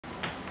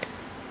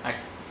Hi.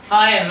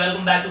 Hi and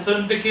welcome back to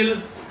Film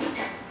Pickle.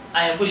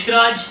 I am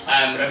Pushkaraj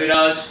I am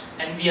Raviraj.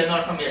 and we are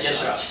not from Yes,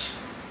 Yashraj. Raj.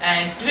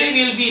 And today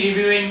we will be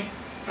reviewing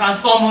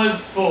Transformers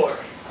 4.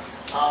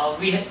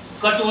 We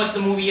got to watch the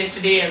movie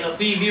yesterday as a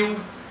preview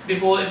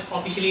before it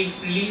officially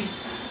released.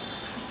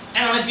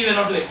 And honestly, we're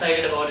not too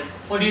excited about it.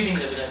 What do you think,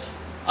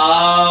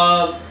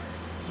 Raviraj?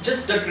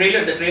 Just the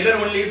trailer. The trailer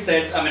only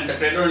said. The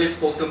trailer only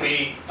spoke to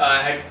me.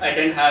 I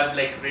didn't have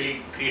like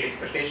really great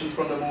expectations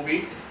from the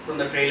movie, from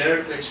the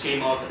trailer, which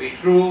came out to be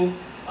true.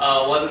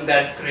 Wasn't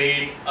that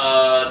great?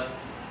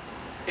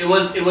 It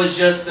was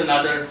just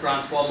another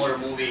Transformer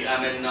movie.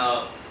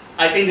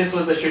 I think this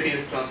was the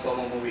shittiest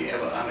Transformer movie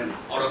ever.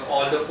 Out of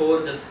all the four,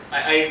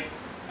 I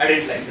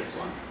didn't like this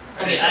one.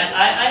 Okay,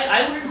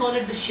 I wouldn't call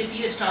it the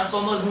shittiest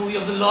Transformers movie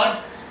of the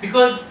lot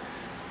because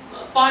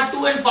part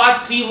 2 and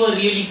part 3 were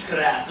really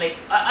crap. Like,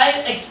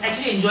 I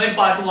actually enjoyed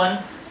part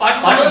 1.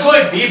 Part 1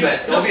 was the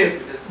best,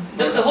 obviously.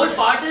 The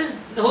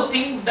whole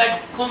thing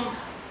that from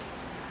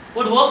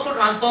what works for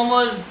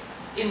Transformers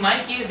in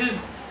my case is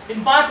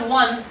in part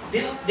 1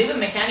 they were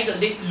mechanical.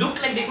 They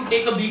looked like they could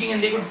take a beating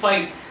and they could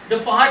fight. The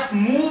parts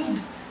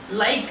moved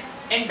like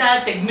entire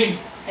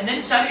segments and then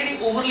it started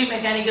getting overly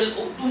mechanical,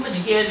 too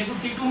much gears, you could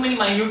see too many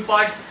minute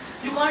parts.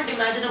 You can't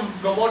imagine a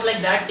robot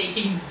like that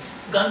taking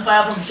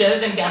gunfire from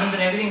shells and cannons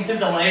and everything still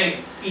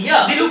surviving.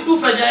 Yeah. They look too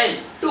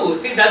fragile.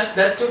 See,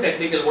 that's too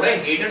technical. What I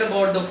hated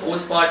about the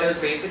fourth part is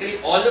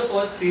basically all the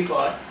first three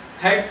parts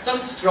had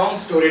some strong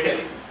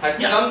storytelling, had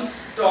some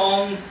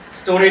strong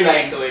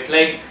storyline to it.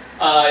 Like,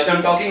 if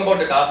I'm talking about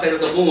the Dark Side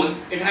of the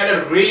Moon, it had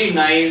a really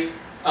nice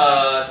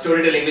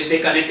storytelling, which they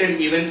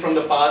connected events from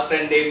the past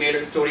and they made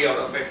a story out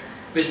of it,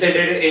 which they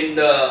did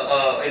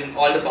in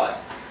all the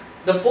parts.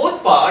 The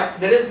fourth part,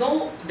 there is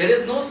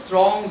no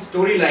strong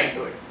storyline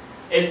to it.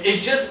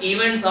 It's just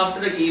events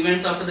after the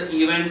events after the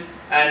events,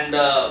 and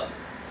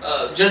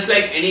just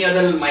like any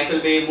other Michael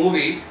Bay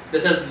movie,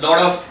 this has lot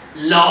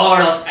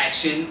of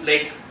action,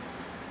 like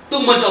too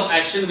much of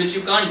action which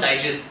you can't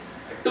digest,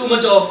 too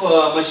much of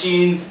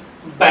machines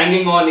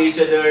banging on each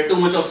other, too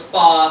much of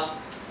sparks.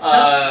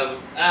 I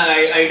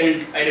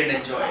didn't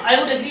enjoy it.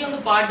 I would agree on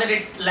the part that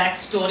it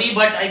lacks story,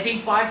 but I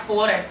think part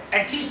 4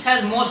 at least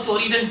has more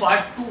story than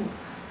part 2.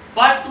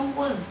 Part 2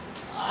 was,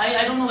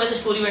 I don't know where the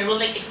story went. It was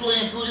like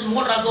explosion,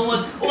 more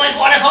Transformers. Oh my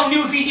god, I found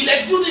new CG,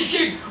 let's do this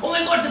shit. Oh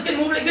my god, this can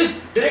move like this.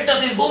 Director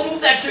says, go move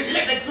that shit,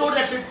 let's explode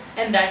that shit.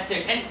 And that's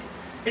it. And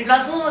in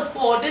Transformers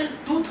 4, till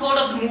 2/3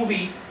 of the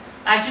movie,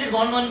 I actually had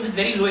gone on with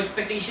very low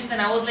expectations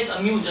and I was like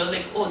amused. I was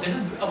like, oh, this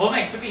is above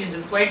my expectations,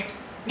 this is quite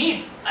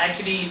neat. I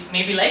actually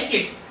maybe like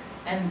it.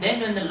 And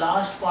then when the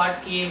last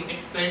part came,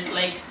 it felt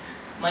like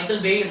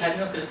Michael Bay is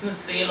having a Christmas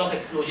sale of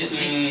explosions.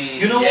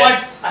 Like, you know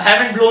what? I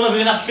haven't blown up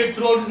enough shit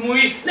throughout this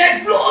movie.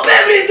 Let's blow up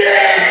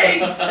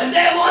everything! And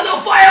there was a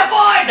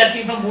firefight! That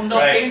came from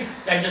Boondock Saints.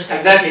 That just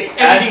happened. Exactly.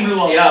 Everything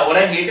blew up. Yeah, what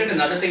I hated,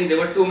 another thing, there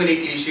were too many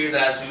cliches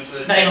as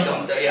usual.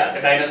 Dinosaurs.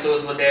 The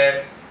dinosaurs were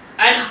there.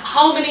 And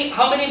how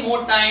many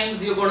more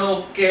times you're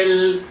gonna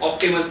kill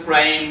Optimus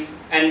Prime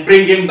and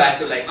bring him back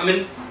to life?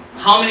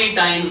 How many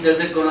times does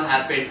it gonna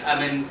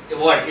happen?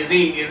 What is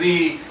he? He's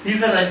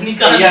a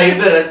Rajnikant. Yeah, he's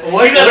a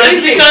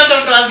Rajnikant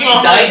of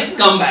Transformers. Dies,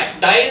 come back.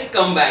 Dies,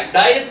 come back.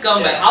 Dies,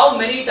 come back. How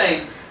many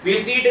times? We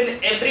see it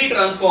in every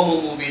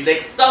Transformer movie.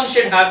 Like, some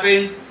shit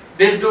happens.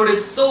 This dude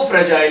is so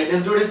fragile.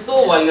 This dude is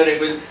so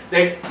vulnerable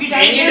that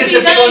any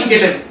Decepticon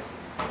kill him,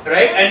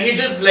 right? And he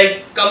just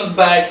like comes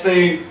back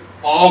saying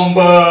 "I'm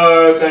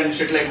back" and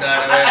shit like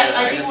that.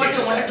 I think what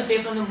they wanted to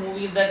say from the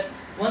movie is that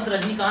once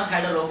Rajnikant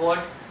had a robot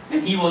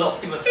and he was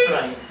Optimus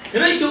Prime. You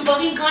know, you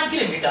fucking can't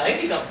kill him. He dies,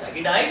 he comes back.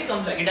 He dies, he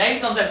comes back. He dies, he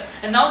comes back.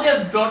 And now they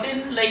have brought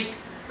in like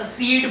a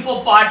seed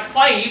for part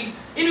 5,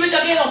 in which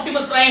again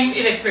Optimus Prime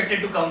is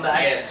expected to come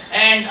back. Yes.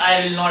 And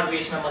I will not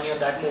waste my money on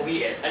that movie.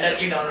 Yes. I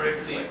directly download it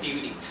to the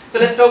DVD. So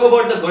let's talk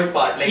about the good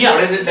part. Like,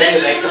 what is it that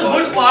you like about the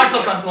good parts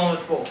of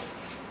Transformers 4.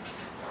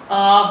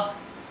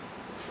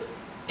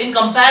 In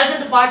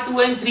comparison to part 2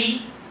 and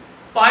 3,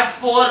 part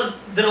 4,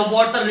 the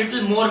robots are a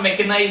little more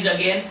mechanized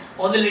again.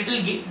 All the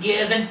little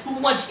gears and too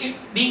much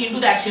being into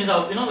the action is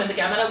out. You know, when the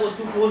camera goes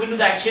too close into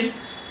the action,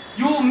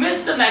 you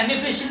miss the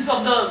magnificence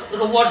of the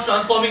robots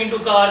transforming into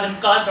cars and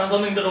cars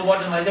transforming into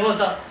robots and vice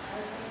versa.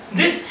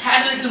 This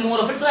had a little more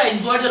of it, so I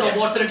enjoyed the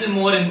robots a little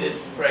more in this.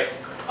 Right.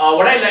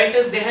 What I liked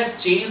is they have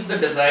changed the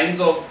designs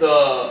of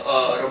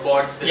the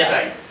robots this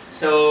time.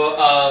 So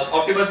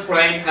Optimus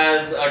Prime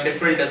has a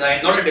different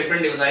design, not a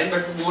different design,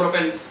 but more of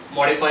a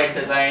modified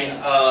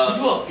design.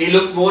 He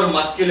looks more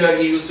muscular.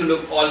 He used to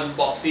look all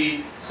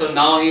boxy, so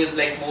now he is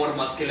like more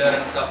muscular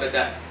and stuff like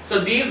that. So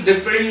these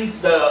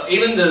difference,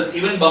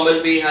 even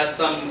Bumblebee has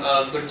some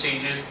good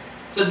changes.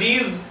 So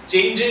these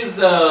changes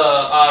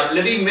are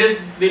we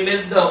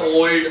missed the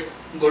old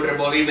good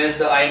robot. We missed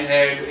the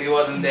Ironhead. He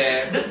wasn't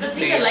there. The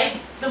thing I liked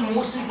the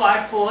most in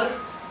part 4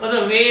 was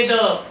the way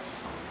the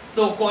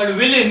so-called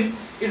villain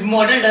is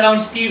modeled around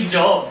Steve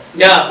Jobs.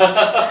 Yeah.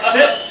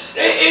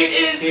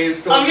 It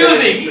is totally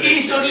amusing.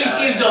 He's totally yeah,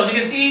 Steve Jobs. You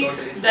can see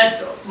totally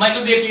that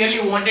Michael Bay clearly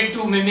wanted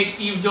to mimic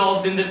Steve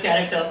Jobs in this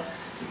character.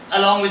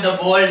 along with the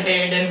bald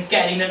head and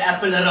carrying that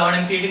apple around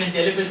and creating the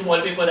jellyfish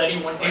wallpaper that he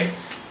wanted. Right.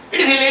 It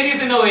is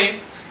hilarious in a way.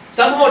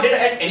 Somehow,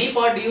 at any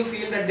part do you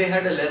feel that they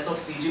had a less of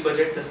CG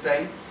budget this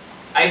time?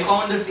 I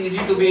found the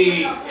CG to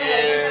be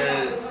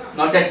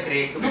not that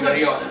great, to be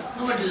very honest.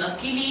 No, but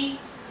luckily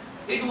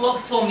it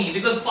worked for me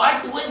because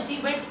part 2 and 3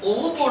 went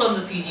overboard on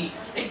the CG.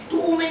 Like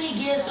too many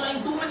gears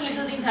turning, too many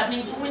little things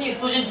happening, too many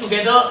explosions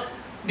together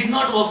did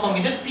not work for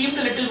me. This seemed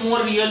a little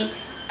more real.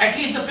 At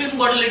least the film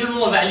got a little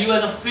more value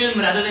as a film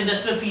rather than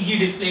just a CG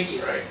display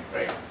case.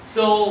 Right.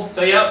 So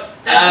yeah,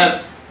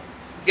 that's it.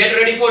 Get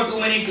ready for too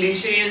many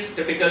cliches,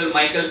 typical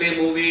Michael Bay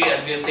movie,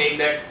 as we are saying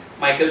that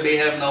Michael Bay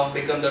have now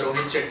become the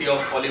Rohit Shetty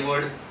of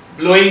Hollywood,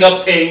 blowing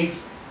up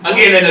things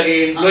again and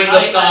again, blowing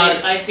up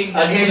cars. I think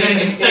that's an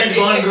insult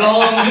gone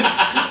wrong.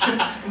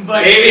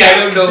 But maybe, I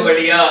don't know,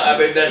 but yeah, I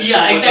mean that's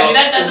exactly.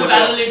 That's the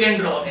parallel you can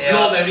draw.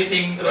 Blow up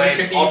everything, Rohit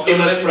Shetty,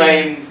 Optimus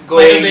Prime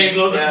going, Michael Bay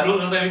blows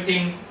up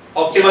everything.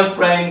 Optimus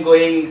Prime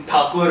going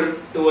Thakur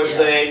towards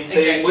the end,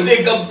 saying,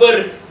 "Mujhe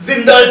Gabbar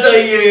zinda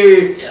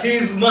chahiye,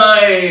 he's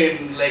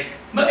mine." Like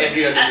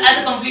every other as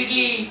a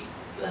completely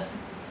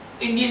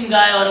Indian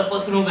guy or a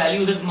person who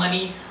values his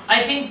money,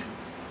 I think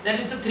that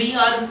it's a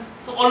 3-hour,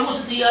 so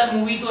almost a 3-hour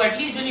movie. So at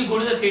least when you go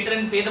to the theater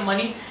and pay the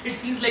money, it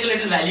feels like a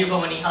little value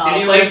for money.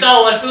 पैसा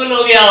वसूल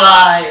हो गया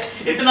भाई,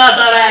 इतना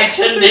सारा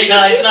action देखा,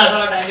 इतना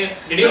सारा time.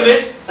 Did you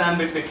miss Sam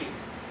Witwicky?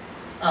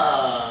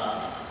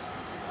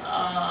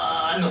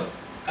 No.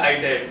 I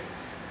did.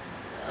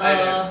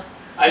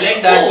 I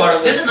like that part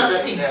of the There's another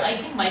thing. I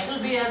think Michael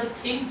Bay has a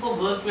thing for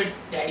girls with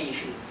daddy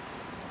issues.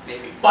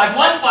 Maybe. Part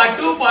 1, Part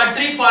 2, Part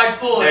 3, Part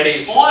 4. Daddy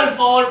issues. All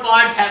 4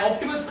 parts have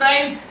Optimus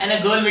Prime and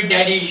a girl with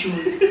daddy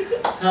issues.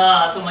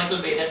 So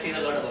Michael Bay, that says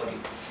a lot about you.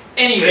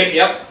 Anyway, great,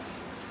 yep.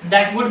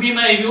 That would be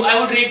my review. I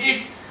would rate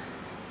it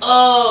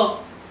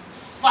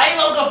 5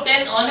 out of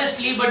 10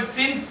 honestly, but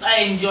since I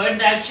enjoyed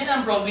the action,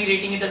 I'm probably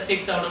rating it a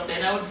 6 out of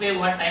 10. I would say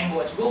one time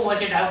watch. Go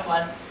watch it, have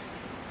fun.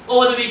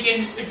 Over the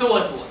weekend, it's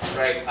worth to watch.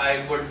 Right,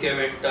 I would give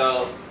it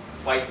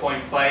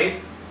 5.5.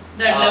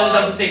 That levels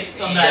up to 6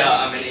 on that.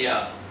 Yeah, I mean,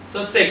 yeah.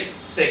 So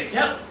 6.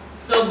 Yep.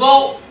 So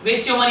go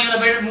waste your money on a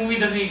better movie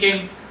this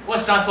weekend.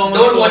 Watch Transformers.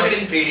 Don't watch it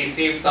in 3D.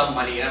 Save some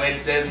money. I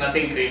mean, there's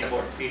nothing great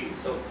about 3D.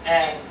 So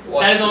and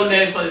that is all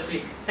there is for this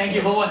week. Thank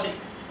you for watching.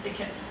 Take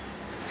care.